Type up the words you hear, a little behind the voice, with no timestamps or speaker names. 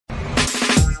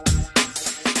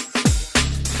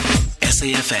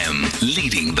SAFM,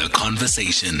 leading the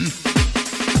conversation.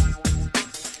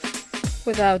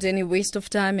 Without any waste of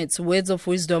time, it's Words of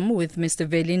Wisdom with Mr.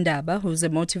 Veli Ndaba, who's a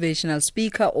motivational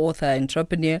speaker, author,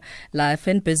 entrepreneur, life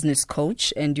and business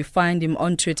coach. And you find him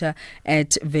on Twitter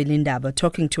at Veli Ndaba,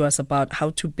 talking to us about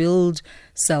how to build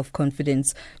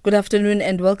self-confidence. Good afternoon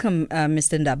and welcome,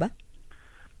 Mr. Ndaba.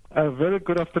 Very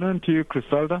good afternoon to you,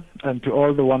 Criselda, and to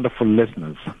all the wonderful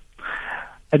listeners.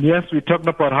 And yes, we're talking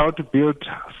about how to build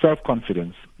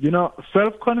self-confidence. You know,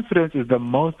 self-confidence is the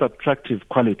most attractive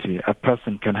quality a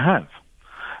person can have.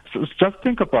 So just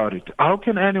think about it. How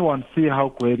can anyone see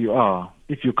how great you are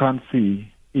if you can't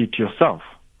see it yourself?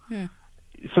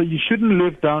 So you shouldn't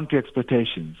live down to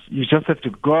expectations. You just have to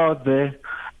go out there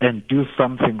and do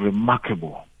something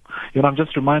remarkable. You know, I'm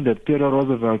just reminded, Theodore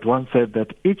Roosevelt once said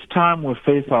that each time we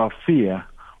face our fear,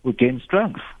 we gain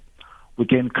strength, we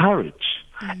gain courage,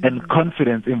 and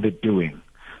confidence in the doing.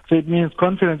 So it means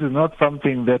confidence is not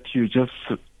something that you just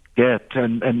get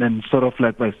and then sort of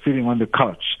like by sitting on the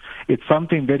couch. It's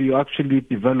something that you actually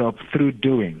develop through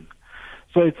doing.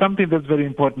 So it's something that's very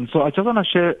important. So I just want to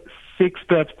share 6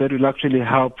 steps that will actually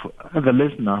help the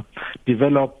listener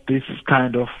develop this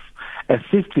kind of a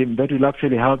system that will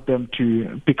actually help them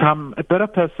to become a better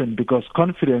person, because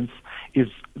confidence is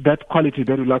that quality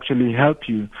that will actually help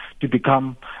you to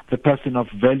become the person of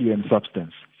value and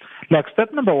substance. Like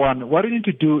step number 1, what you need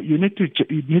to do, you need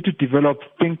to develop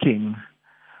thinking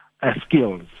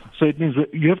skills. So it means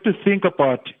you have to think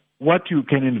about what you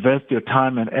can invest your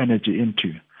time and energy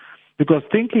into, because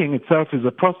thinking itself is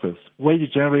a process where you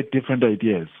generate different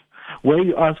ideas, where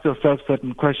you ask yourself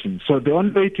certain questions. So the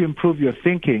only way to improve your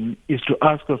thinking is to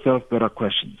ask yourself better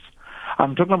questions.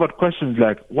 I'm talking about questions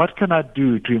like, what can I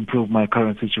do to improve my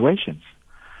current situations?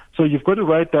 So you've got to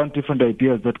write down different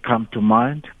ideas that come to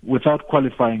mind without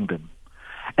qualifying them.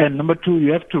 And number 2,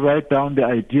 you have to write down the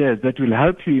ideas that will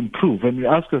help you improve. And you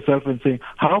ask yourself and say,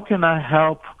 how can I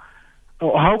help,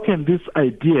 or how can this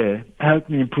idea help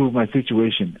me improve my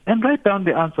situation? And write down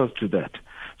the answers to that.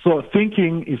 So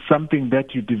thinking is something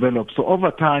that you develop. So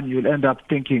over time, you'll end up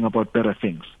thinking about better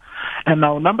things. And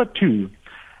now number 2,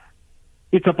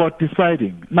 it's about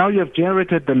deciding. Now you have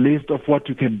generated the list of what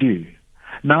you can do.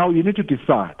 Now you need to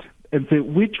decide and say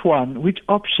which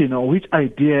option or which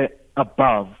idea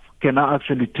above can I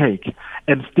actually take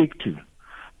and stick to.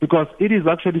 Because it is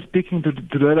actually sticking to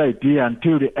that idea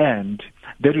until the end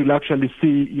that will actually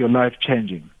see your life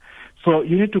changing. So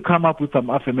you need to come up with some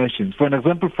affirmations. For an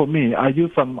example, for me, I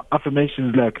use some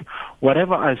affirmations like,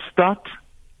 whatever I start,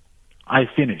 I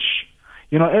finish.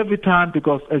 You know, every time,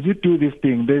 because as you do this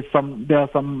thing, there are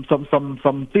some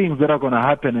things that are going to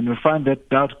happen, and you find that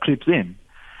doubt creeps in.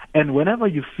 And whenever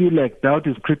you feel like doubt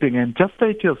is creeping in, just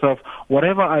say to yourself,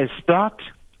 whatever I start,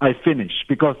 I finish,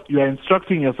 because you are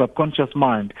instructing your subconscious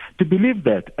mind to believe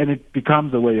that, and it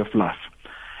becomes a way of life.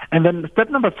 And then step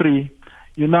number 3,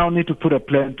 you now need to put a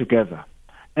plan together.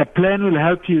 A plan will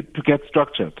help you to get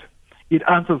structured. It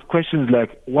answers questions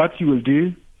like what you will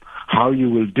do, how you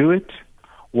will do it,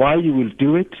 why you will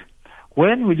do it,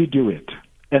 when will you do it,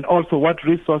 and also what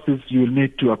resources you will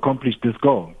need to accomplish this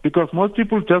goal. Because most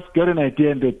people just get an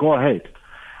idea and they go ahead.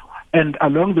 And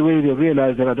along the way, they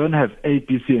realize that I don't have A,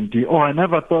 B, C, and D. I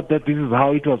never thought that this is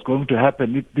how it was going to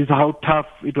happen. This is how tough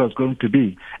it was going to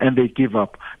be. And they give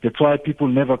up. That's why people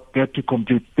never get to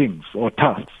complete things or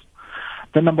tasks.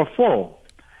 Then number 4,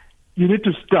 you need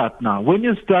to start now. When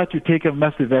you start, you take a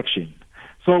massive action.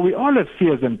 So we all have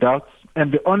fears and doubts.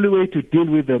 And the only way to deal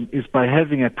with them is by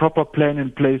having a proper plan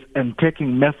in place and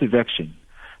taking massive action.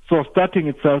 So starting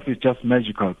itself is just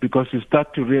magical, because you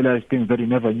start to realize things that you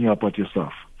never knew about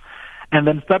yourself. And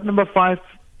then step number 5,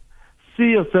 see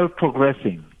yourself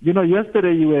progressing. You know,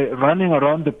 yesterday you were running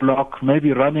around the block,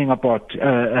 maybe running about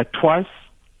twice.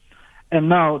 And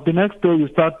now the next day you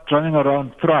start running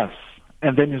around thrice.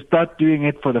 And then you start doing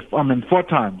it for 4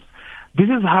 times. This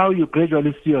is how you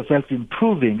gradually see yourself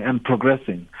improving and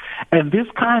progressing. And this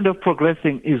kind of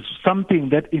progressing is something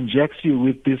that injects you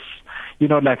with this, you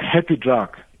know, like happy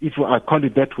drug, if I call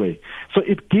it that way. So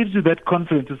it gives you that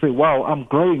confidence to say, wow, I'm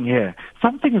growing here.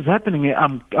 Something is happening here.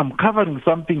 I'm covering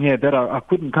something here that I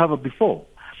couldn't cover before.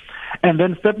 And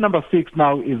then step number 6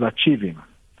 now is achieving.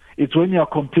 It's when you are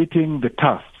completing the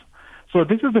task. So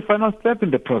this is the final step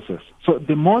in the process. So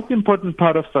the most important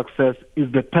part of success is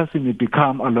the person you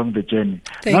become along the journey,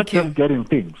 not just getting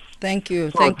things. Thank you.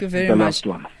 So Thank you very much.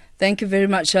 One. Thank you very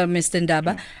much, Mr.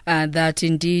 Ndaba. That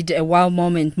indeed a wow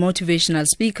moment, motivational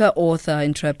speaker, author,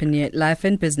 entrepreneur, life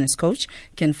and business coach.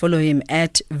 Can follow him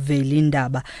at Veli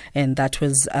Ndaba. And that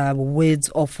was Words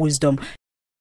of Wisdom.